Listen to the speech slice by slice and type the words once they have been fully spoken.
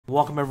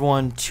Welcome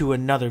everyone to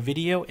another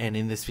video, and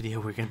in this video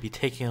we're going to be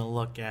taking a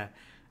look at,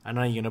 I'm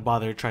not even going to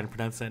bother trying to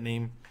pronounce that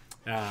name.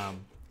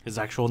 His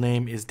actual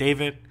name is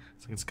David,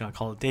 so I'm just going to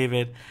call it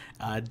David.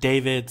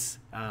 David's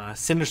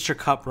Sinister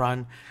Cup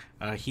run.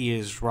 He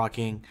is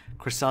rocking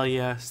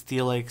Cresselia,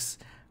 Steelix,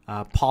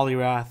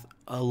 Poliwrath,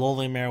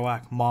 Alolan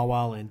Marowak,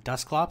 Mawile, and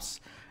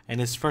Dusclops.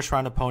 And his first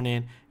round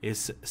opponent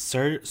is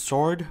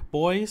Sword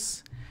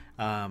Boys,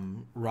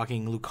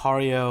 rocking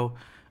Lucario,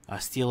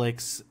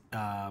 Steelix,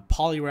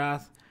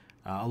 Poliwrath,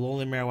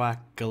 Alolan Marowak,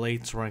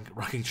 Galates,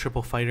 rocking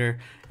Triple Fighter,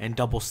 and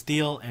Double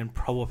Steel, and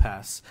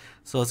Probopass.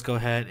 So let's go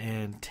ahead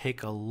and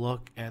take a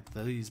look at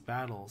these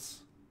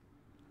battles.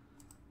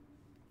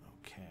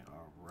 Okay,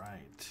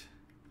 alright.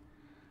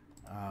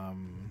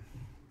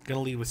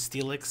 Gonna lead with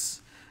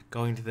Steelix,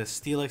 going to the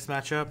Steelix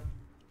matchup,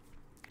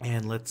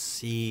 and let's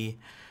see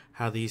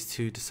how these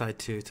two decide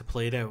to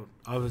play it out.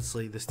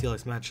 Obviously, the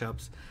Steelix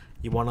matchups,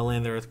 you want to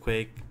land the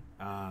Earthquake,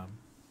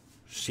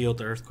 shield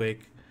the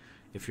Earthquake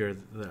if you're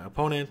the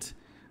opponent,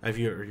 if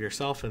you're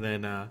yourself, and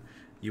then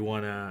you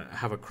want to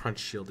have a Crunch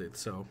shielded.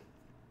 So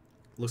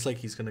looks like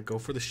he's going to go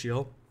for the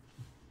shield,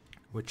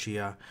 which he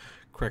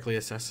correctly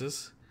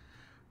assesses.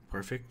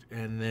 Perfect.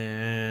 And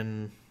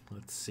then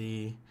let's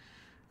see,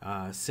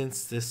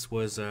 since this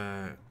was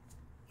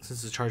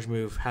since the charge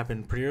move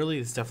happened pretty early,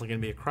 it's definitely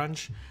going to be a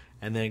Crunch,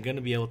 and then going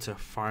to be able to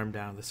farm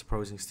down this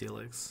opposing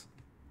Steelix.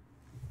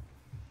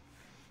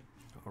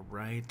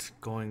 Alright,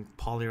 going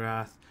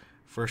Poliwrath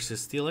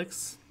versus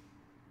Steelix.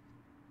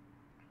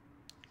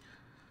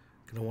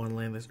 Gonna want to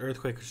land this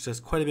Earthquake, which does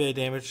quite a bit of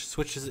damage.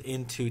 Switches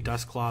into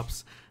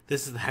Dusclops.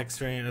 This is the Hex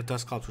variant of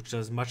Dusclops, which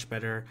does much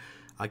better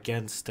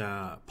against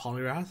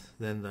Poliwrath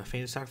than the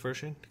Feint Attack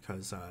version,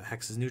 because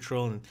Hex is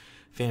neutral and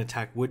Feint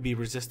Attack would be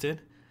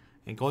resisted.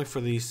 And going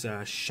for these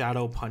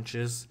Shadow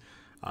Punches,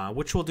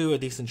 which will do a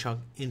decent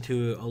chunk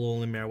into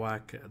Alolan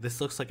Marowak.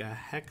 This looks like a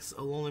Hex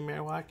Alolan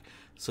Marowak,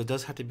 so it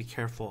does have to be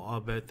careful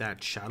about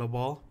that Shadow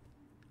Ball.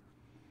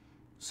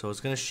 So it's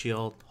going to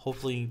shield,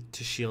 hopefully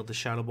to shield the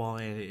Shadow Ball,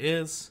 and it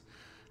is.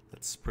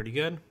 That's pretty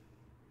good.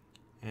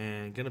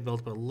 And going to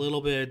build up a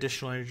little bit of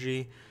additional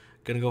energy.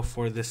 Going to go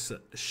for this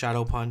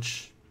Shadow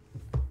Punch.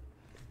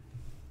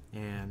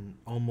 And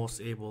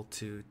almost able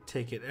to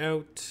take it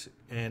out.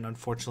 And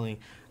unfortunately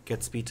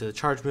get speed to the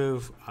charge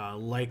move.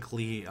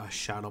 Likely a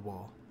Shadow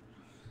Ball.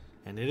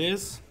 And it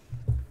is.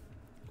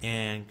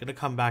 And going to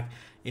come back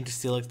into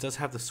Steelix. Does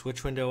have the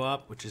switch window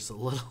up, which is a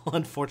little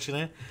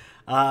unfortunate.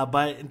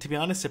 But to be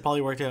honest, it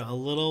probably worked out a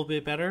little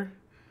bit better.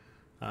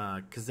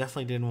 Because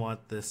definitely didn't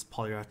want this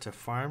Poliwrath to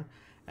farm.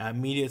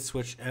 Immediate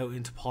switch out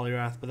into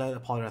Poliwrath, but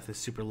that Poliwrath is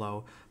super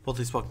low. Both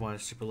these Pokemon are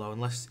super low.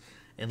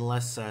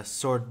 Unless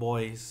Sword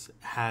Boys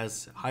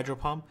has Hydro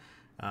Pump,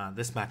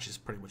 this match is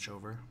pretty much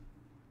over.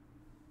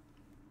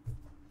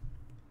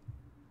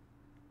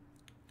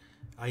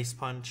 Ice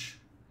Punch.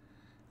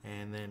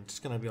 And then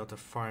just going to be able to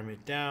farm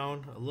it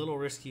down. A little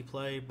risky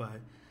play, but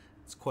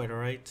it's quite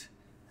alright.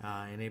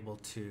 And able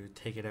to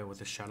take it out with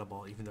a Shadow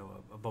Ball, even though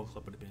a Bone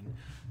Club would have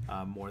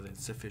been more than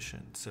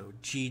sufficient. So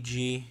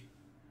GG.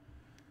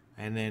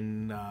 And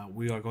then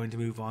we are going to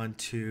move on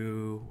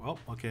to, oh,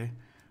 okay.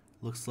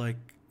 Looks like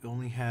we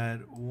only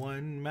had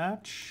one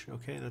match.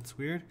 Okay, that's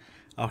weird.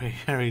 Okay,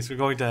 anyways, we're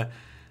going to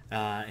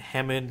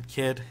Hammond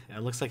Kid. It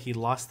looks like he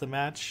lost the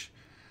match.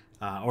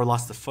 Or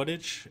lost the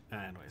footage.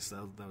 Anyways,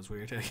 that was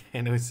weird.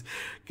 Anyways,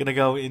 gonna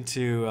go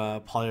into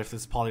Poliwrath.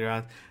 This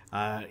Poliwrath.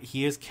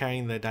 He is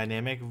carrying the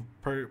dynamic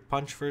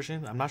punch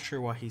version. I'm not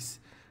sure why he's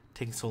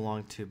taking so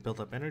long to build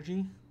up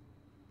energy.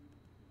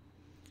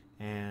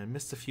 And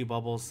missed a few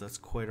bubbles. That's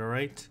quite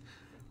alright.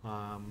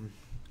 And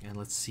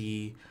let's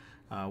see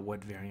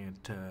what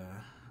variant.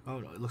 Oh,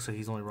 it looks like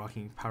he's only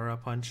rocking Power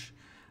Up Punch.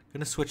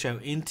 Gonna switch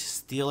out into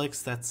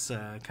Steelix. That's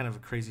kind of a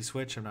crazy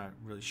switch. I'm not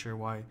really sure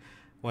why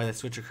that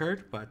switch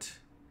occurred, but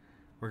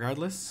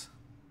regardless,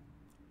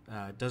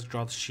 it does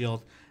draw the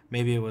shield.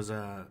 Maybe it was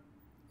a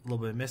little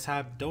bit of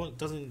mishap.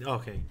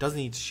 Doesn't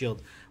need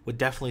shield. Would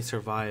definitely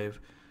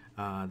survive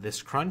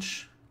this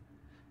Crunch,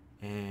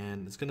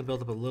 and it's gonna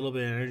build up a little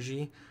bit of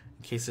energy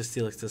in case the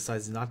Steelix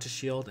decides not to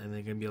shield, and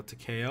they're gonna be able to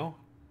KO.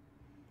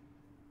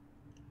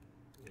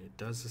 It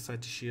does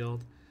decide to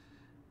shield,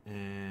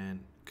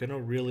 and gonna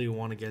really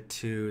want to get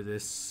to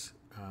this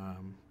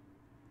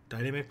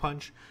dynamic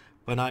punch,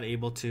 but not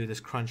able to. This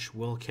Crunch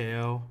will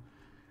KO,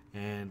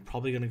 and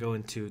probably going to go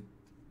into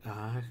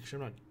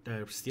actually I'm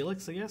not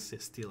Steelix, I guess.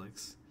 Yes,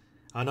 Steelix.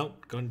 No,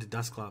 going to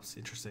Dusclops.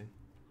 Interesting.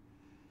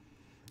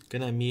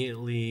 Gonna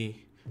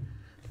immediately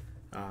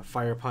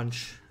Fire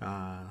Punch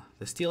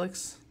the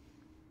Steelix.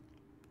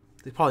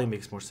 It probably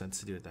makes more sense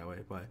to do it that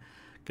way, but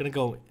gonna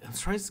go. I'm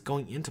sorry, it's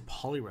going into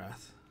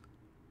Poliwrath.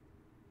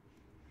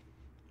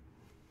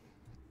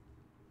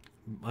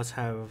 Must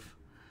have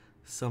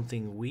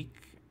something weak.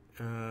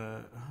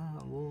 A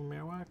little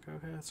Marowak.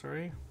 Okay,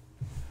 sorry.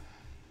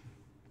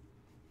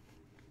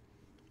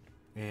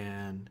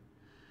 And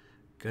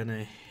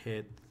gonna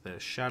hit the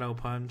Shadow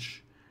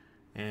Punch,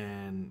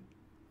 and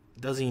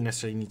doesn't even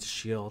necessarily need to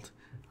shield.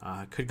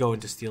 Could go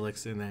into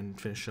Steelix and then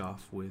finish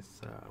off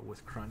with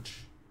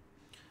Crunch.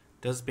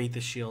 Does bait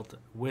the shield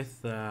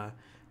with the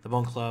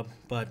Bone Club,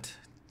 but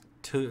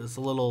it's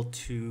a little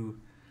too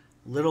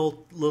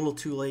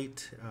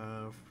late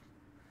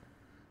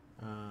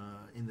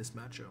in this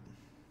matchup.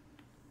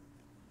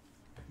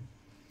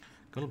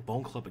 Go to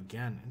Bone Club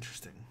again.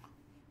 Interesting.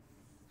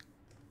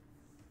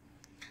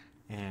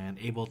 And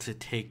able to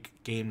take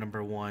game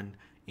number 1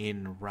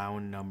 in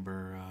round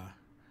number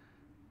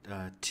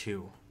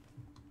 2.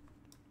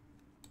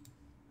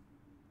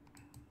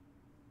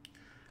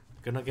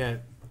 Gonna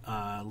get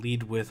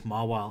lead with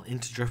Mawile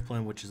into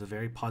Drifblim, which is a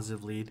very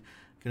positive lead.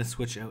 Gonna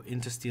switch out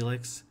into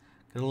Steelix.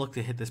 Gonna look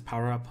to hit this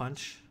power up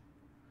punch.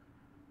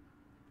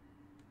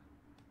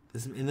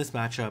 In this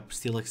matchup,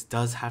 Steelix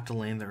does have to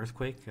land the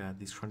Earthquake.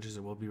 These crunches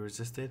will be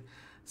resisted.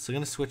 So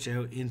gonna switch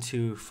out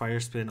into Fire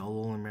Spin,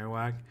 Alolan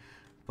Marowak,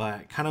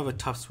 but kind of a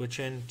tough switch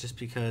in just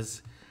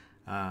because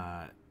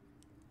the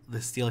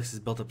Steelix has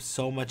built up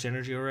so much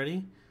energy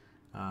already.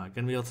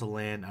 Gonna be able to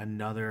land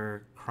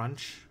another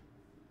crunch.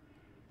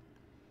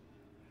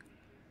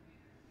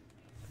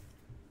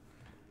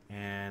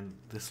 And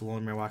this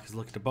Alolan Marowak is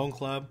looking to Bone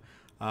Club,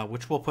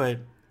 which will put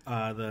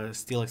the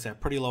Steelix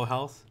at pretty low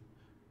health.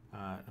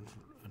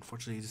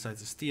 Unfortunately, he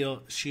decides to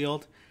steal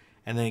shield.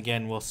 And then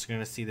again, we're going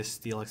to see this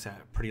Steelix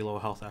at pretty low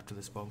health after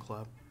this Bone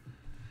Club.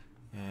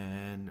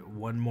 And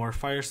one more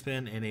Fire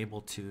Spin and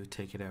able to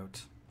take it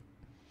out.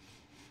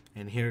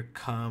 And here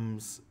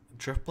comes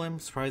Drifblim.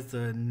 Surprised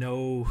the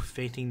no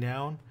fainting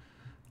down.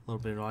 A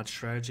little bit of an odd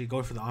strategy.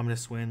 Going for the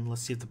Ominous Wind.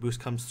 Let's see if the boost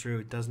comes through.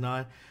 It does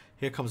not.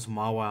 Here comes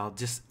Mawile,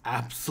 just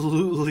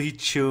absolutely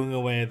chewing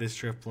away at this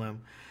Drifblim.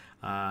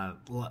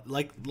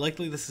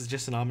 Likely this is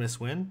just an Ominous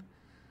Wind.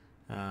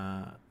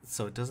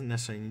 So it doesn't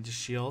necessarily need to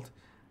shield.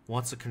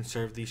 Wants to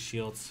conserve these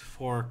shields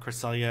for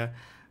Cresselia,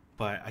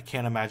 but I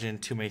can't imagine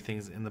too many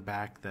things in the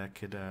back that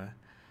could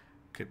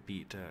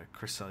beat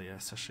Cresselia,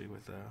 especially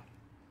with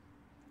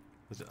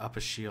up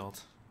a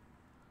shield.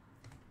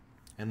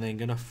 And then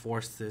gonna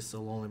force this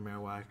Alolan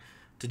Marowak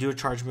to do a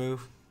charge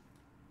move,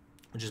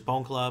 which is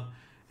Bone Club,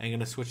 and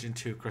gonna switch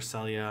into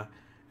Cresselia,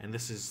 and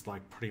this is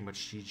like pretty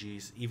much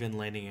GG's. Even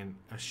landing in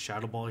a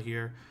Shadow Ball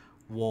here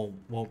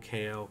won't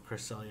KO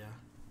Cresselia.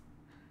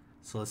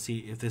 So let's see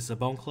if this is a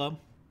Bone Club.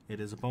 It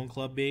is a Bone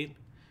Club bait.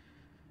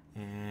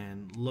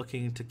 And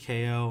looking to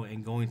KO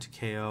and going to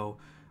KO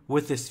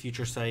with this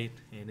Future Sight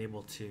and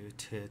able to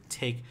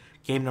take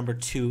game number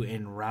 2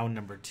 in round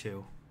number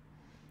 2.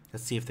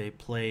 Let's see if they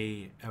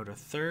play out a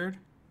third.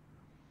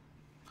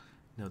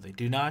 No, they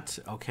do not.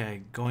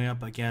 Okay, going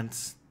up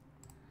against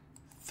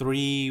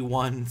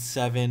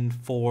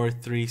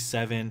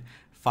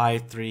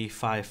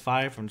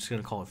 3-1-7-4-3-7-5-3-5-5. I'm just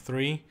going to call it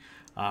 3.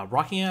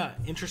 Rocking out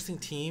interesting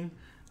team.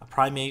 A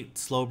Primate,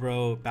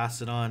 Slowbro,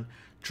 Bastiodon,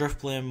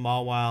 Drifblim,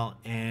 Mawile,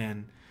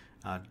 and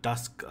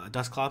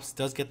Dusclops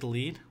does get the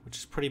lead, which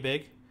is pretty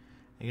big.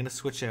 I'm going to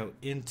switch out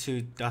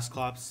into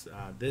Dusclops.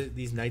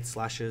 These Night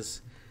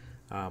Slashes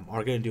are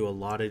going to do a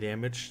lot of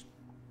damage.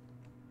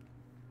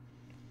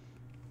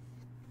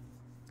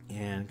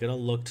 And going to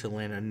look to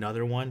land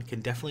another one.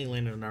 Can definitely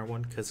land another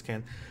one because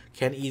can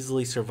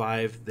easily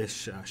survive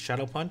this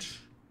Shadow Punch.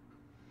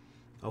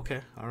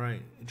 Okay,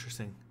 alright,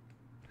 interesting.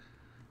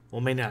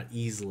 Well, may not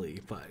easily,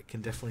 but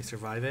can definitely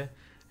survive it.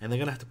 And they're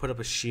going to have to put up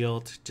a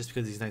shield just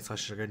because these Night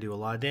Slashes are going to do a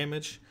lot of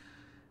damage.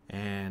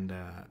 And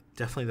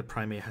definitely the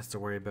Primate has to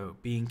worry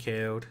about being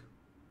KO'd.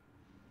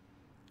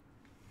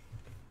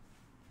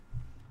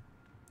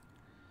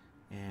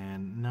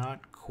 And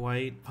not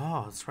quite...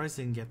 Oh, I'm surprised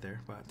they didn't get there,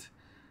 but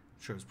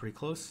I'm sure it was pretty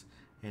close.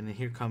 And then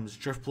here comes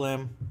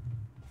Drifblim.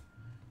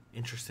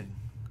 Interesting.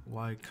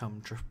 Why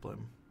come Drifblim?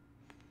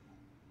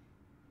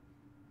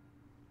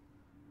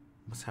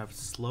 Must have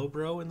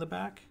Slowbro in the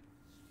back.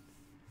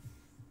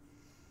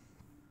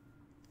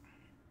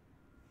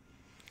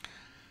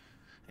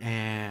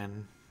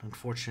 And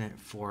unfortunate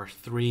for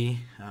 3.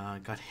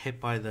 Got hit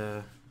by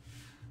the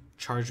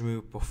charge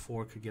move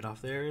before it could get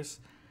off theirs.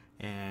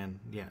 And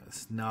yeah,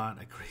 it's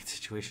not a great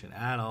situation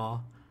at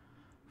all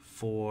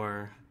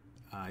for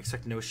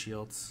except no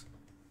shields.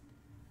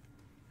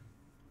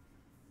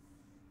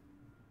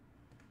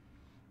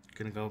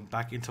 Gonna go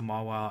back into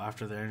Mawile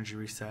after the energy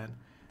reset.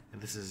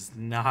 And this is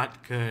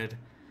not good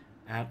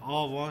at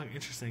all. Well,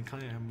 interesting.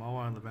 Kind of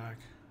Mawile in the back.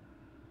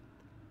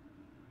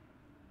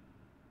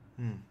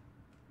 Kind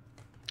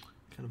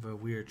of a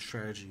weird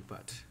strategy,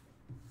 but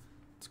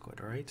it's quite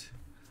alright.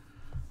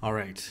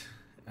 Alright.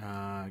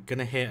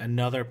 Gonna hit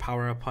another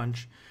power-up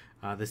punch.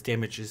 This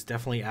damage is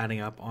definitely adding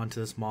up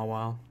onto this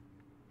Mawile.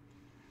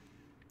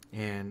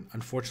 And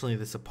unfortunately,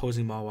 this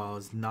opposing Mawile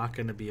is not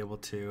going to be able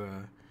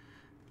to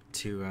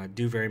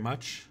do very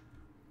much.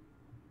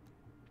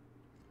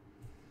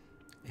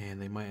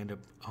 And they might end up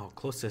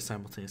close to a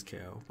simultaneous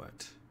KO,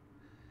 but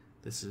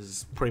this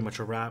is pretty much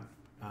a wrap.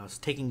 So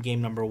taking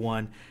game number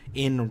 1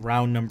 in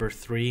round number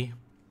 3.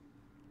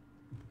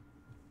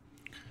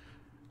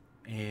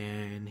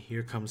 And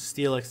here comes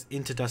Steelix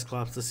into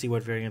Dusclops. Let's see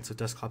what variants of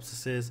Dusclops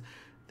this is.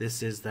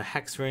 This is the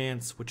Hex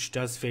variants, which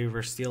does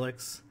favor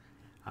Steelix.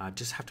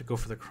 Just have to go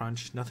for the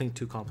crunch. Nothing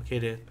too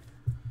complicated.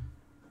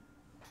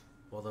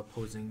 while the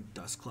opposing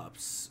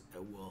Dusclops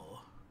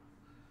will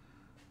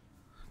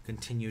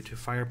continue to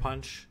fire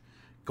punch.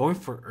 Going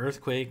for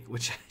Earthquake,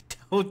 which I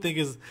don't think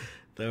is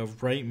the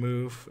right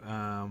move.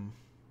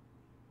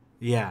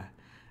 Yeah,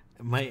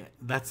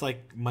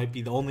 might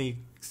be the only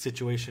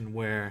situation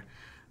where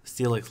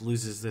Steelix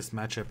loses this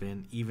matchup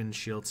in even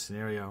shield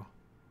scenario.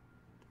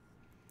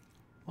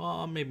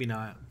 Well, maybe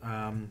not.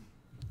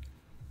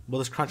 Well,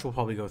 this crunch will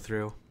probably go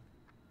through.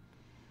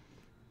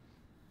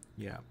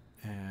 Yeah,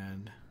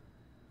 and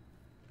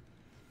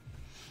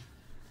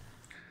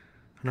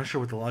I'm not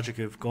sure what the logic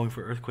of going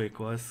for Earthquake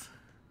was.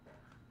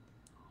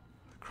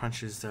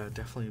 Crunch is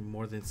definitely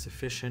more than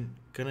sufficient.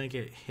 Gonna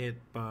get hit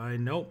by...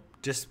 Nope,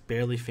 just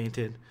barely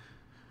fainted.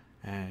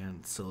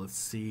 And so let's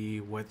see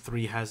what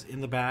 3 has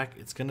in the back.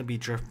 It's gonna be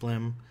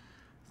Drifblim.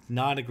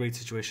 Not a great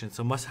situation.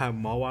 So must have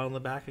Mawile in the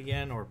back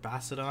again, or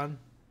Bastiodon.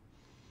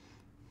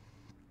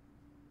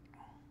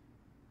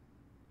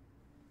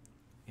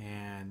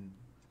 And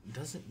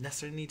doesn't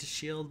necessarily need to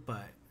shield,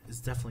 but it's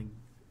definitely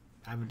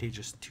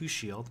advantageous to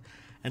shield.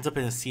 Ends up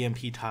in a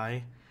CMP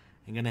tie.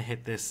 I'm gonna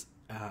hit this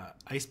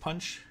Ice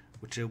Punch,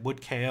 which it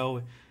would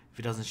KO if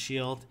it doesn't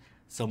shield.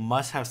 So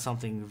must have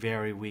something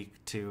very weak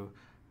to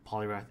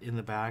Poliwrath in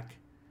the back.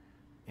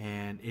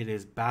 And it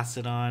is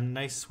Bastiodon.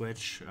 Nice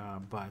switch,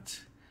 but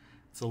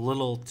it's a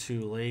little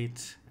too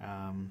late.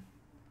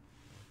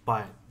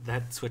 But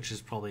that switch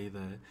is probably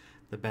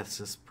the best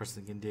this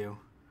person can do.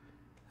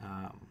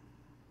 Gonna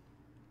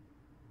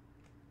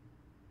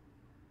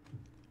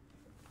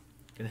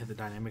hit the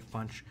Dynamic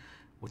Punch,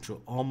 which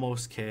will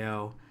almost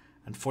KO.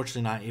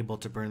 Unfortunately not able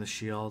to burn the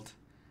shield.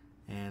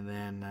 And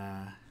then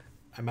I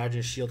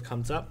imagine shield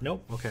comes up.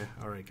 Nope. Okay.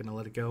 Alright, gonna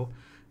let it go.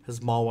 Has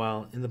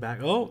Mawile in the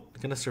back. Oh,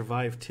 gonna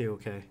survive too.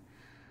 Okay.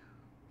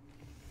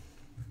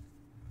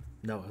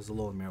 No, it was a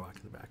Alolan Marowak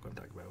in the back. What I'm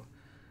talking about.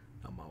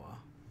 Not Mawile.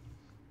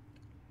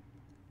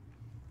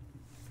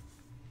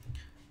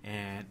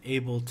 And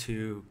able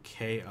to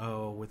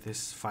KO with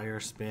this Fire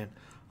Spin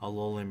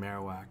Alolan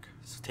Marowak.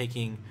 So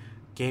taking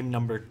game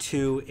number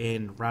 2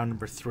 in round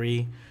number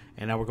 3.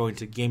 And now we're going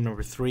to game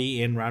number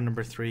 3 in round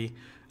number 3.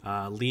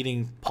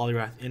 Leading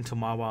Poliwrath into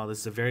Mawile. This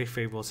is a very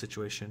favorable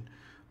situation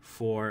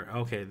for...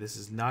 Okay, this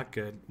is not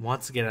good.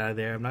 Wants to get out of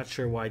there. I'm not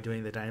sure why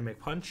doing the Dynamic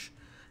Punch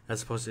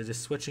as opposed to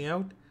just switching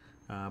out.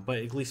 But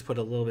at least put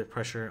a little bit of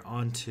pressure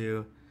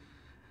onto...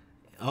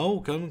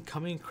 Oh,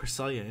 coming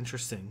Cresselia.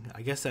 Interesting.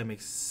 I guess that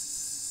makes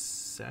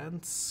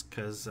sense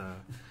because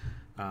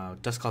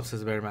Dusclops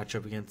has a better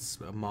matchup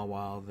against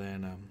Mawile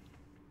than...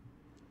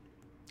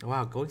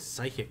 Wow, going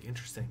Psychic.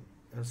 Interesting.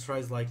 I'm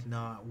surprised like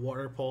not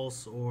Water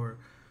Pulse or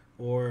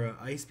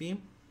Ice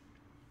Beam.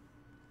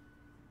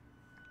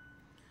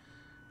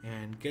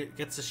 And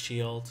gets a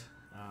shield.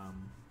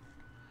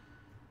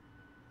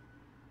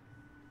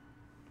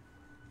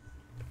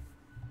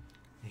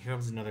 Here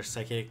comes another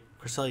Psychic.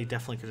 Cresselia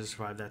definitely could have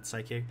survived that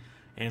Psychic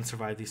and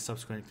survived these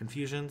subsequent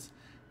confusions.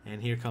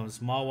 And here comes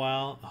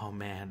Mawile. Oh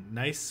man,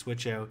 nice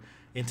switch out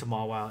into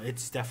Mawile.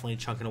 It's definitely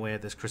chunking away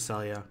at this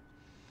Cresselia.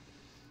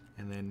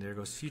 And then there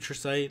goes Future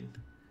Sight.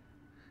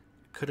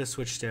 Could have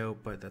switched out,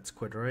 but that's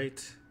quite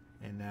alright.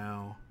 And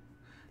now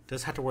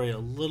does have to worry a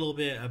little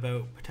bit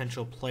about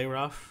potential Play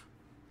Rough,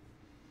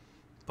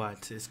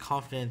 but is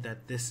confident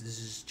that this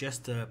is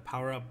just a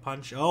power-up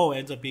punch. Oh, it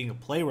ends up being a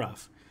Play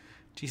Rough.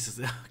 Jesus,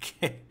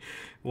 okay.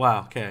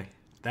 Wow, okay.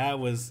 That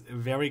was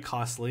very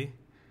costly.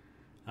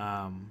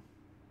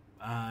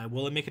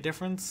 Will it make a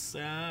difference?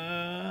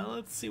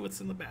 Let's see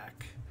what's in the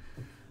back.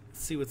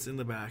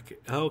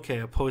 Okay,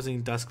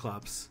 opposing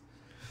Dusclops.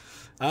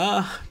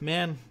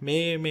 Man,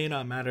 may or may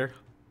not matter.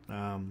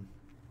 I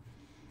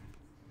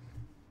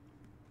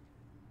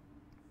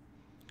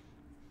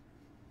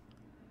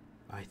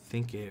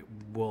think it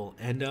will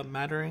end up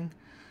mattering.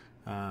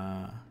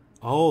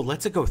 Oh,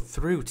 lets it go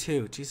through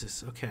too.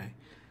 Jesus, okay.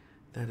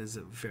 That is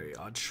a very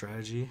odd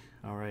strategy.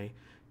 Alright,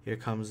 here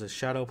comes the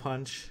Shadow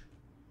Punch.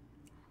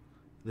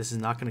 This is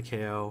not going to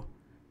KO.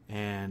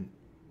 And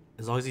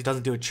as long as he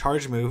doesn't do a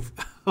charge move.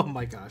 Oh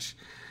my gosh.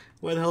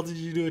 What the hell did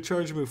you do a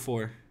charge move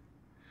for?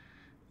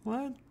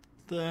 What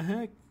the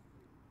heck?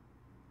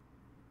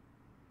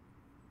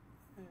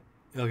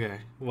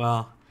 Okay,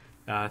 well,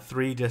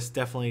 3 just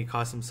definitely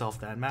cost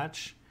himself that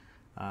match.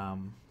 I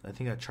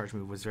think that charge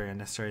move was very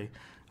unnecessary.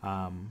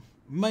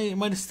 Might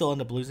have still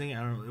ended up losing.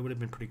 I don't know. It would have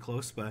been pretty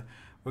close, but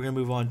we're gonna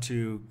move on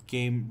to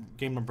game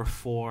number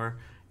 4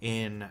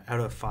 out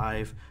of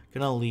 5.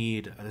 Gonna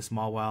lead this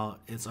Mawile.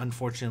 It's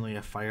unfortunately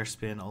a Fire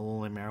Spin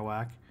Alolan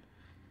Marowak,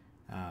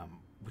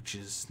 which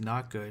is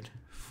not good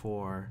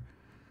for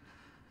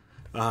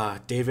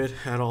David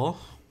at all.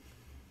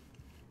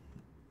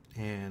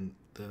 And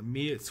the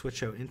immediate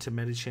switch out into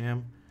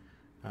Medicham.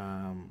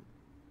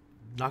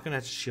 Not gonna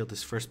have to shield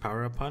this first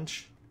power-up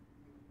punch.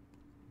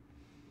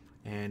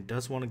 And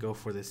does want to go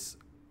for this.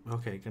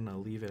 Okay, gonna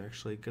leave it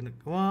actually.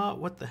 Well,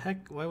 what the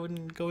heck? Why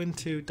wouldn't it go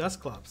into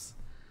Dusclops?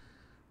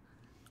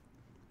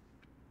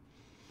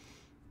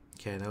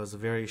 Okay, that was a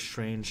very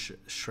strange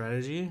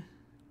strategy.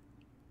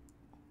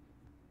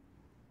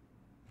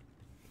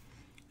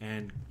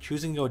 and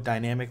choosing to go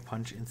dynamic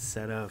punch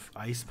instead of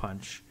ice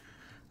punch,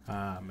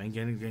 and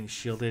getting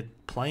shielded.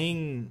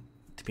 Playing,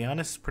 to be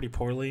honest, pretty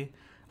poorly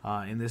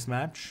in this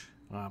match.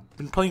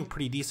 Been playing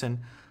pretty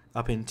decent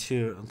up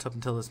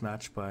until this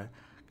match, but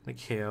gonna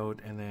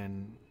KO'd, and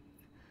then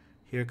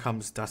here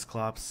comes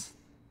Dusclops,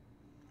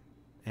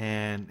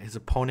 and his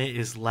opponent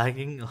is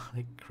lagging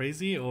like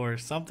crazy or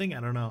something.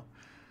 I don't know.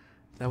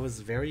 This is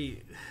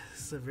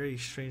a very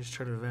strange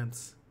turn of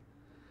events.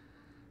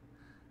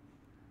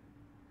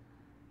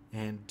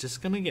 And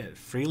just gonna get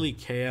freely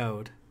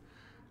KO'd.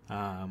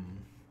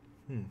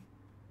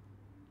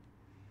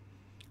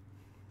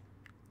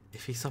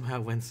 If he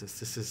somehow wins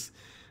this is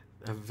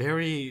a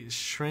very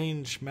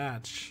strange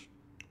match.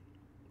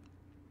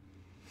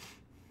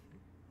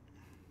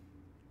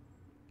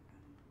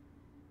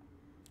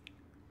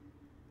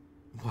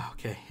 Wow,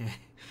 okay.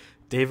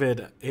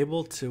 David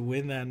able to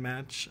win that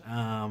match.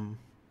 To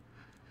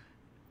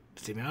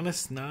be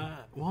honest,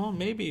 not well,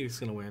 maybe he's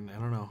gonna win. I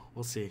don't know.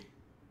 We'll see.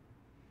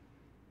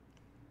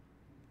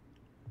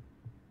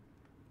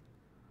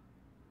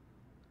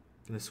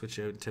 Gonna switch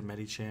out to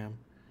Medicham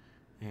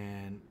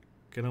and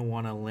gonna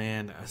want to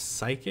land a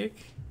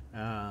Psychic.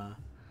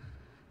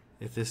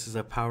 If this is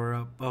a power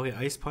up, okay,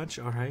 Ice Punch.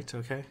 All right,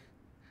 okay.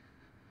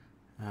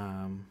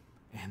 And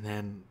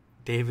then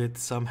David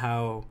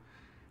somehow,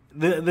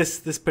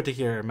 this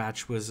particular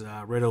match was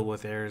riddled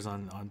with errors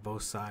on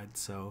both sides,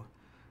 so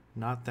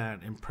not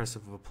that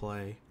impressive of a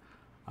play.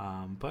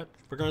 But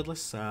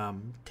regardless,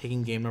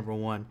 taking game number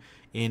 1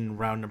 in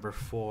round number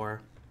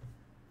 4.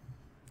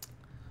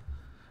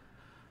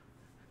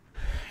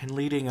 And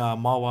leading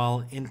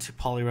Mawile into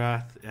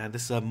Poliwrath.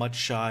 This is a mud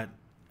shot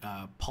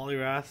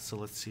Poliwrath, so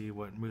let's see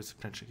what moves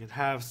potentially could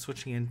have.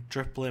 Switching in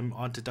Drifblim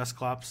onto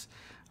Dusclops.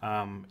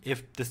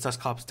 If this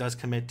Dusclops does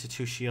commit to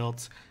 2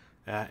 shields,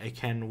 it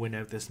can win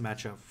out this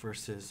matchup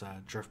versus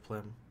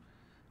Drifblim.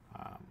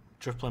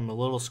 Drifblim a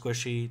little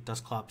squishy,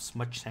 Dusclops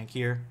much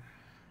tankier,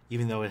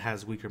 even though it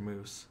has weaker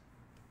moves.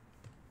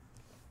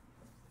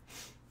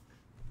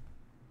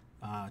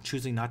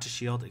 Choosing not to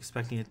shield,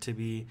 expecting it to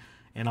be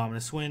an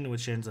Ominous Wind,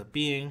 which ends up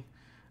being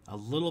a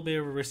little bit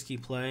of a risky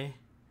play,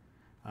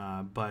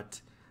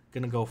 but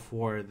gonna go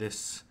for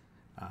this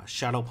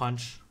Shadow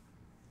Punch,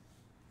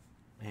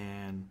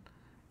 and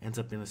ends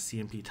up in a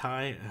CMP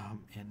tie,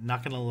 and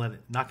not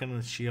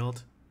gonna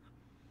shield.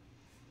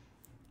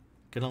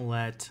 Gonna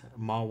let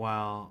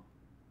Mawile.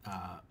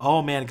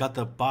 Oh man, got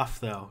the buff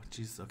though.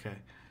 Jeez. Okay.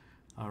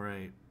 All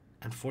right.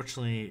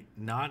 Unfortunately,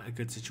 not a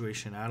good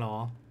situation at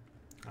all.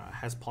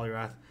 Has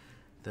Poliwrath.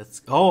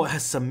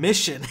 Has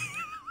submission.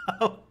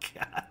 Oh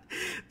god,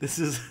 this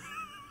is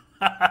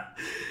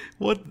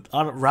what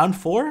on round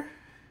 4?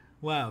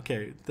 Wow.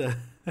 Okay.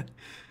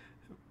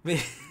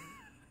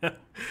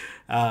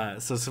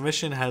 So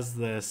submission has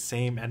the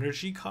same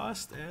energy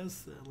cost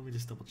as. Let me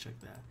just double check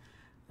that.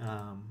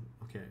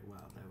 Okay. Wow.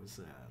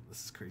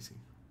 This is crazy.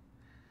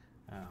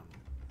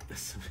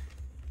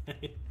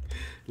 It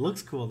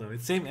looks cool though.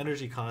 It's same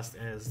energy cost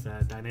as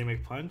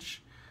dynamic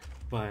punch,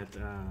 but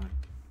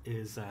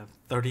is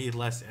 30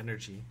 less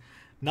energy.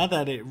 Not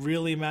that it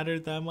really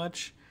mattered that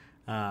much.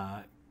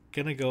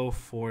 Gonna go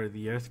for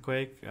the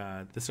Earthquake.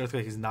 This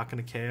Earthquake is not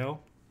gonna KO.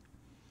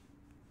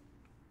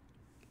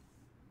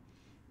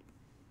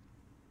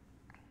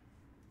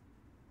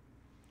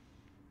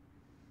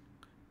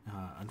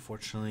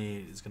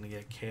 Unfortunately, is gonna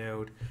get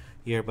KO'd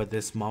here, but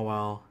this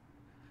Mawile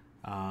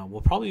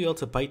will probably be able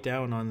to bite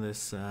down on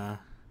this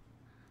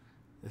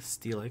this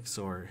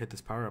Steelix or hit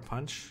this Power Up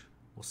Punch.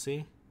 We'll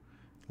see.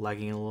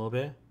 Lagging a little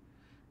bit.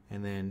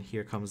 And then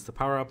here comes the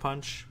Power Up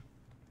Punch.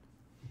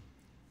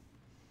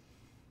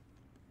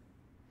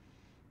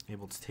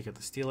 Able to take out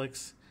the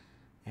Steelix.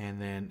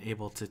 And then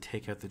able to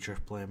take out the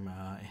Drifblim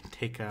and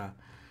take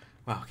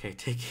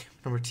take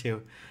number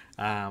 2.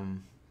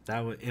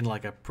 That was in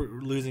like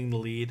losing the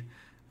lead,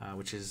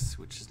 which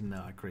is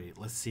not great.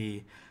 Let's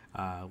see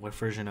what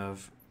version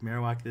of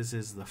Marowak this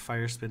is. The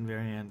Fire Spin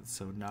variant,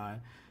 so not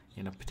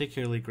in a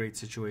particularly great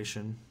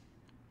situation.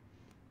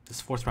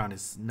 This 4th round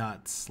is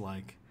nuts,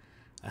 like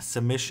a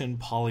submission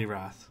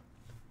Poliwrath.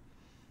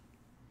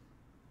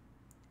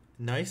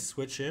 Nice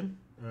switch in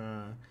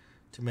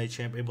to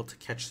Machamp, able to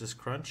catch this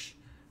crunch.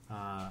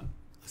 Let's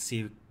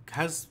see,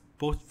 has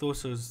both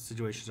those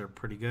situations are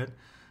pretty good.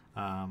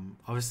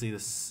 Obviously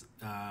this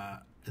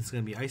it's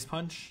gonna be Ice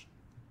Punch.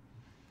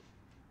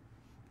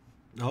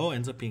 Oh,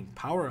 ends up being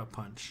Power Up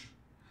Punch.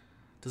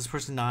 Does this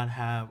person not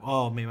have?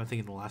 Oh, maybe I'm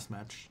thinking the last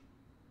match.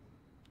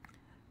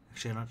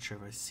 Actually, I'm not sure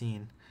if I've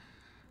seen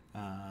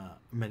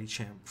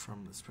Medicham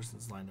from this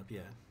person's lineup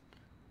yet.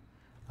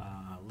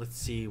 Let's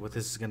see what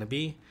this is gonna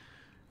be.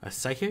 A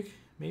Psychic,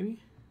 maybe?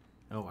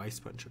 Oh, Ice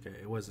Punch. Okay,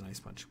 it was an Ice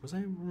Punch. Was I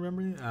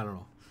remembering? I don't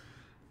know.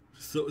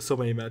 So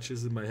many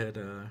matches in my head.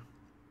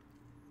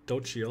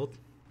 Don't shield.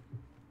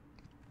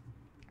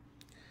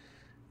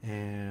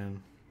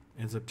 And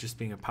ends up just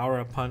being a Power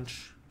Up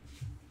Punch.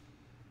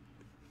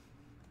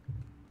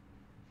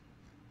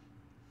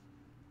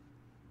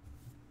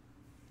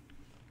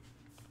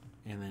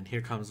 And then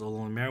here comes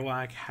Alolan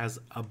Marowak. Has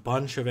a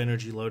bunch of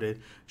energy loaded.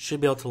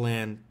 Should be able to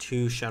land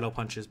 2 Shadow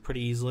Punches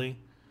pretty easily.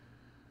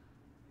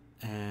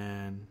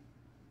 And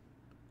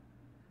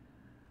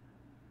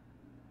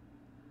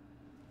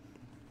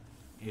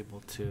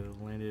able to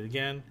land it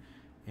again.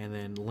 And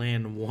then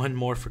land 1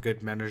 more for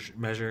good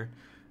measure.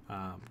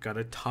 Got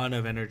a ton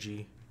of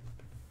energy.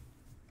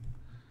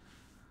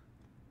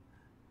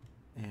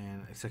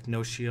 And expect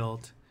no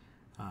shield.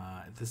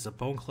 This is a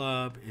Bone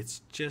Club.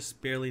 It's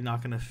just barely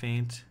not going to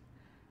faint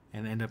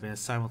and end up in a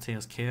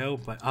simultaneous KO,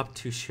 but up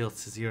 2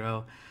 shields to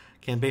 0.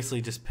 Can basically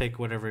just pick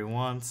whatever he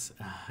wants.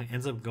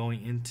 Ends up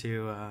going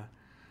into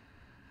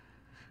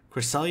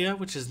Cresselia,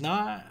 which is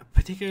not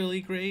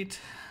particularly great.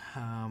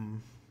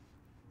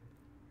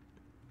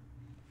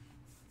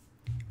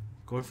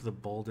 Going for the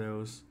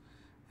Bulldoze.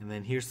 And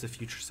then here's the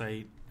Future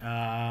Sight.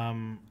 I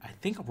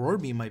think Roar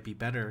Beam might be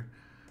better.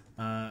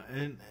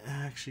 And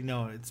actually,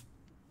 no, it's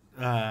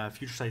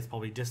Future Sight's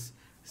probably just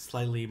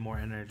slightly more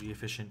energy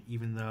efficient,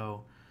 even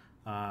though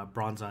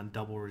Bronzong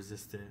double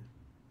resisted.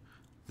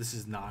 This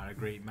is not a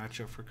great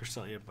matchup for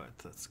Cresselia, but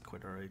that's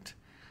quite alright.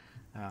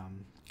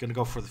 Gonna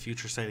go for the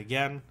Future Sight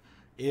again.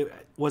 It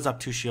was up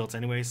 2 shields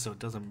anyway, so it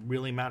doesn't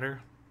really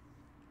matter.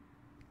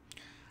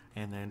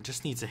 And then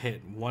just needs to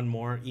hit 1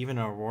 more. Even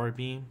a Aurora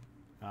Beam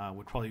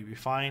would probably be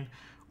fine,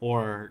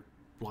 or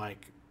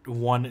like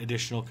 1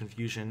 additional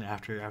Confusion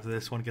after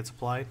this one gets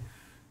applied,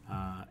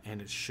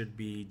 and it should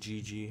be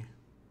GG.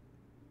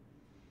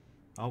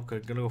 Oh,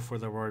 good. Gonna go for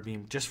the Aurora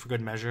Beam just for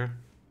good measure,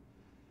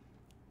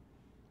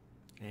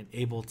 and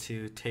able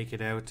to take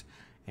it out.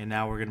 And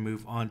now we're gonna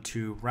move on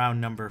to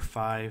round number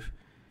 5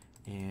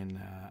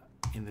 in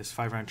this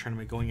 5-round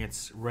tournament, going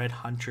against Red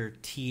Hunter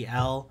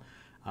TL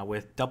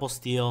with double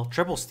steel,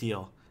 triple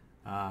steel,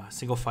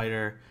 single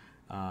fighter,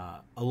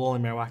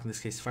 Alolan Marowak, in this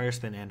case Fire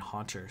Spin, and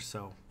Haunter.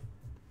 So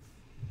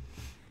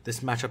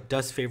this matchup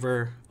does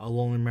favor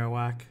Alolan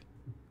Marowak.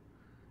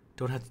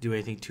 Don't have to do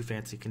anything too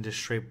fancy. Can just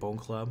straight Bone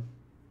Club.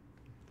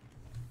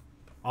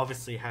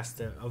 Obviously has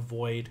to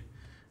avoid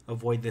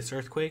this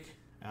Earthquake.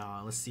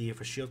 Let's see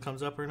if a shield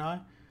comes up or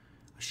not.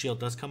 A shield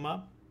does come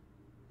up.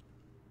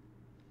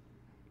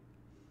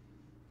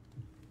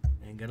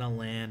 And gonna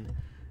land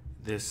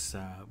this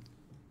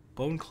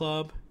Bone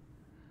Club.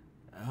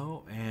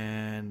 Oh,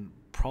 and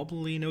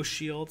probably no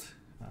shield.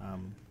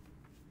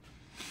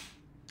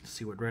 Let's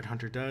see what Red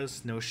Hunter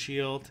does. No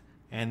shield.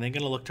 And then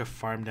gonna look to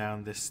farm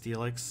down this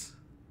Steelix.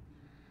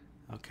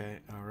 Okay,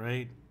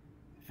 alright.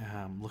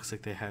 Looks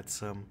like they had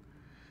some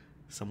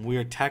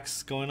weird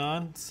text going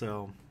on,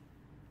 so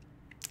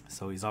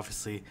he's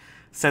obviously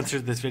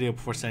censored this video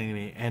before sending it to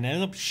me, and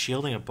ended up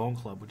shielding a Bone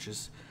Club, which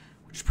is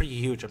pretty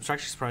huge. I'm actually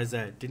surprised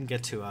that it didn't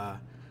get to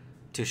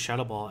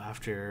Shadow Ball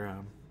after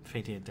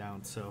fainting it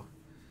down. So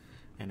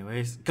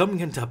anyways,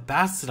 coming into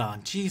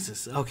Bastiodon.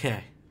 Jesus.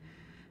 Okay.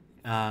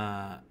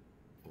 Okay,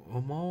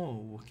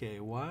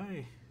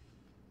 why?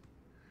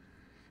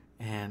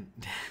 And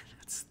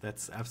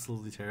that's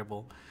absolutely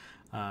terrible.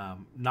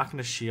 Not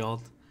gonna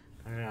shield.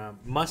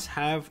 Must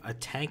have a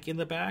tank in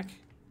the back.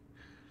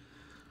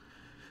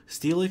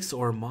 Steelix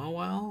or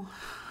Mawile.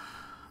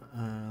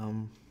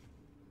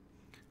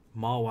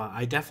 Mawile.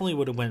 I definitely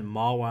would have went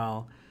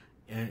Mawile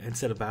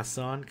instead of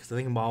Bastiodon, because I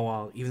think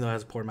Mawile, even though it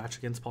has a poor match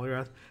against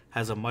Poliwrath,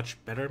 has a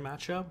much better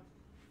matchup.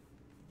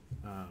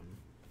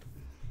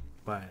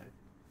 But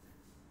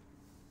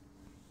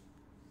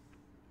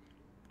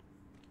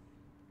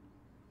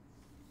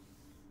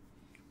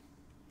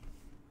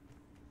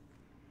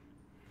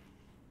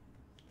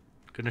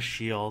gonna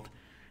shield,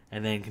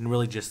 and then can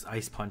really just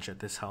Ice Punch at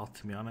this health,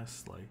 to be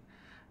honest. Like,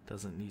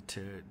 doesn't need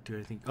to do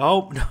anything.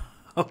 Oh no.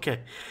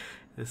 Okay,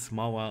 this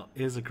Mawile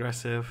is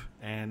aggressive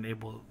and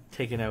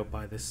taken out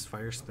by this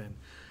Fire Spin.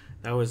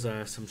 That was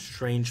some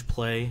strange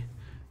play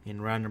in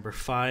round number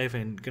 5,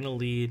 and gonna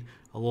lead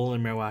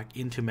Alolan Marowak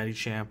into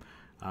Medicham.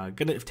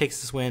 If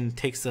takes this win,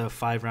 takes the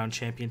 5-round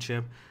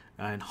championship,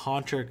 and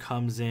Haunter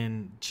comes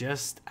in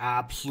just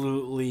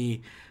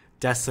absolutely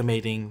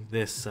decimating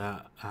this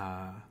Alolan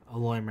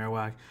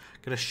Marowak.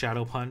 Gonna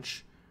Shadow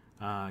Punch.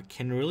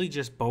 Can really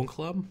just Bone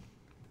Club.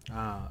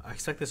 I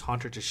expect this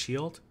Haunter to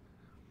shield.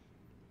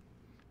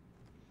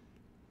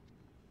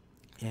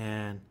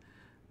 And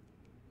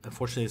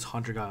unfortunately, this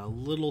Haunter got a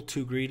little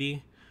too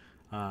greedy.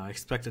 I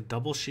expect a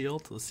double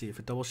shield. Let's see if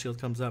a double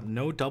shield comes up.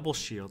 No double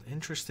shield.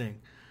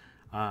 Interesting.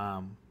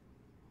 And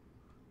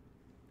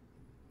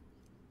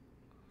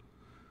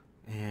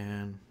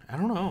I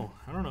don't know.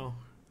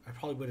 I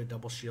probably would have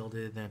double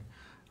shielded, then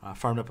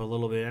farmed up a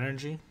little bit of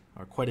energy,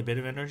 or quite a bit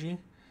of energy.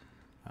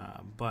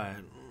 But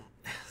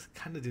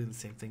kind of doing the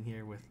same thing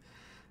here with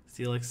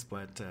Steelix,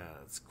 but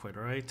it's quite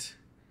alright.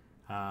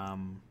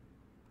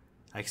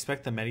 I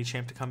expect the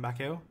Medicham to come back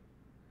out.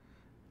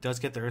 Does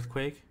get the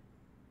Earthquake.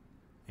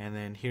 And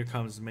then here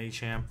comes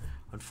Medicham.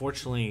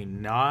 Unfortunately,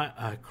 not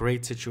a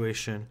great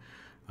situation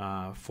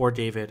for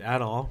David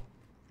at all.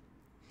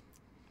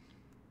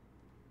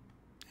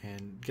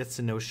 And gets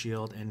to no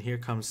shield. And here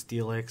comes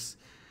Steelix.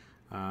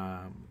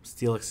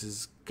 Steelix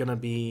is going to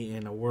be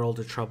in a world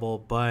of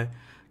trouble, but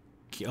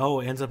Oh,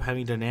 ends up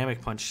having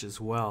Dynamic Punch as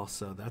well,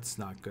 so that's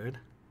not good.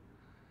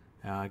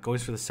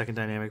 Goes for the second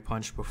Dynamic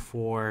Punch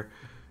before...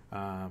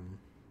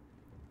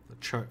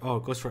 it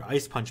goes for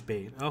Ice Punch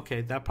bait.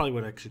 Okay, that probably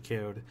would have actually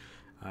KO'd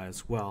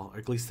as well. Or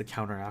at least the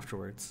counter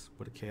afterwards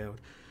would have KO'd.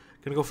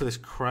 Gonna go for this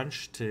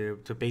Crunch to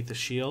bait the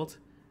shield.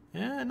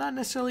 Yeah, not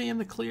necessarily in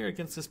the clear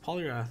against this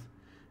Poliwrath.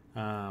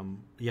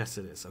 Yes,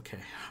 it is. Okay,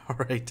 all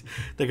right.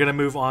 They're gonna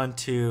move on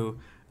to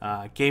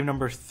game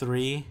number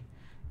 3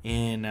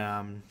 in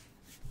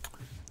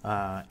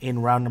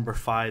round number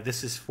 5.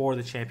 This is for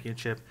the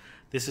championship.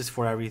 This is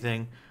for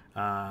everything.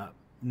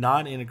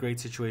 Not in a great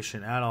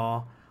situation at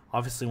all.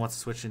 Obviously wants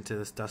to switch into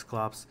this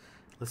Dusclops.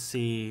 Let's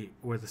see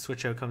where the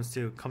switch out comes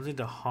to. Comes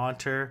into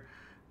Haunter,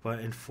 but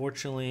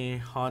unfortunately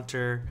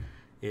Haunter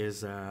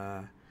is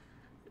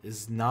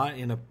not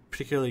in a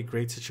particularly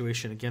great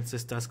situation against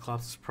this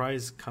Dusclops.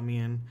 Surprise coming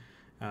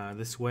in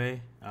this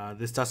way.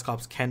 This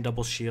Dusclops can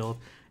double shield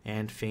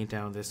and feint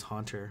down this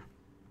Haunter.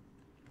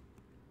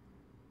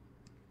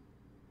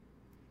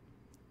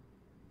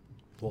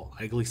 Well,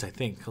 at least I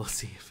think. Let's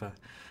see if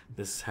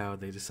this is how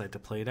they decide to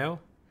play it out.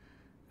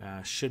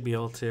 Should be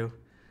able to.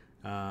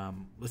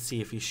 Let's see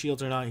if he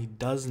shields or not. He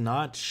does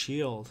not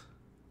shield.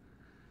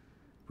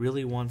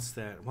 Really wants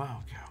that.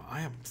 Wow,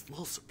 I am a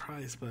little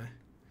surprised, but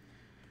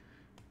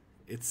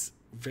it's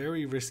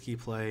very risky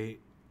play.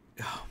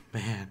 Oh,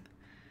 man.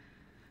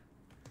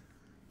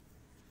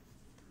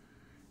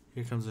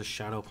 Here comes a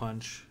Shadow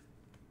Punch.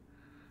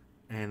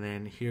 And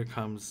then here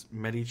comes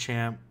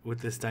Medicham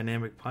with this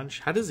Dynamic Punch.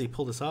 How does he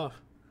pull this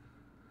off?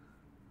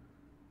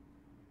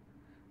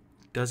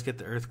 Does get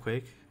the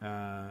Earthquake.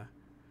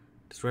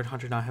 Does Red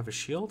Hunter not have a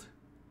shield?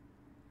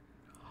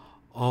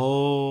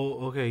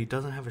 Oh, okay. He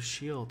doesn't have a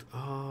shield.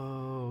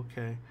 Oh,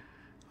 okay.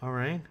 All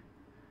right.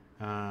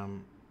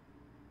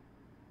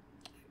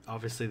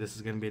 Obviously, this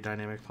is going to be a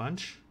Dynamic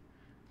Punch.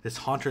 This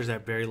Haunter's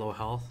at very low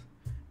health.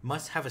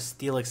 Must have a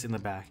Steelix in the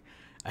back.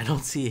 I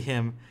don't see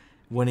him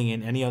winning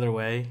in any other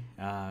way.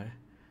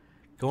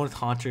 Going with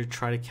Haunter,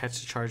 try to catch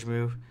the charge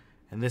move.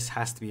 And this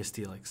has to be a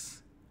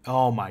Steelix.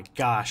 Oh my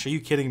gosh. Are you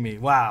kidding me?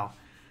 Wow.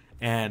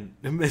 And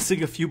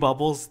missing a few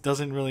bubbles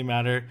doesn't really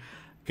matter.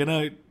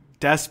 Gonna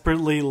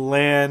desperately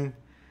land,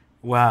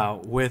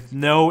 wow, with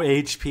no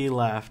HP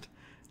left,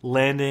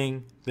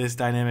 landing this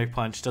Dynamic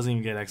Punch. Doesn't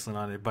even get excellent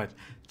on it, but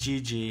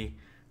GG.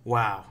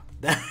 Wow.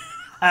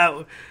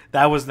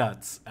 That was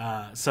nuts.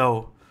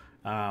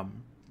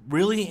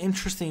 Really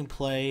interesting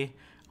play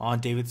on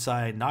David's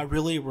side. Not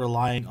really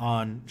relying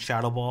on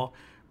Shadow Ball,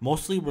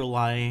 mostly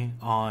relying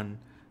on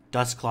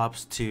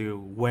Dusclops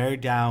to wear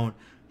down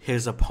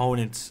his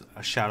opponent's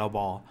Shadow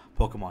Ball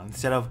Pokemon.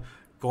 Instead of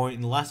going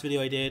in the last video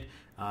I did,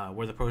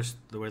 where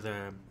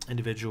the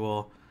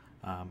individual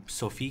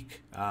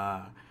Sophique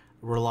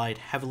relied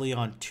heavily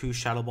on 2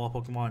 Shadow Ball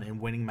Pokemon and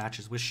winning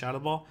matches with Shadow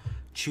Ball,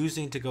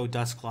 choosing to go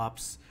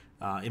Dusclops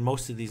in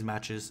most of these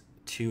matches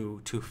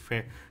to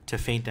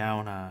feint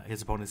down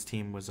his opponent's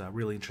team was a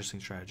really interesting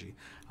strategy.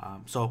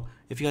 So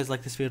if you guys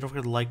like this video, don't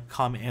forget to like,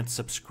 comment, and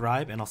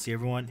subscribe, and I'll see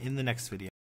everyone in the next video.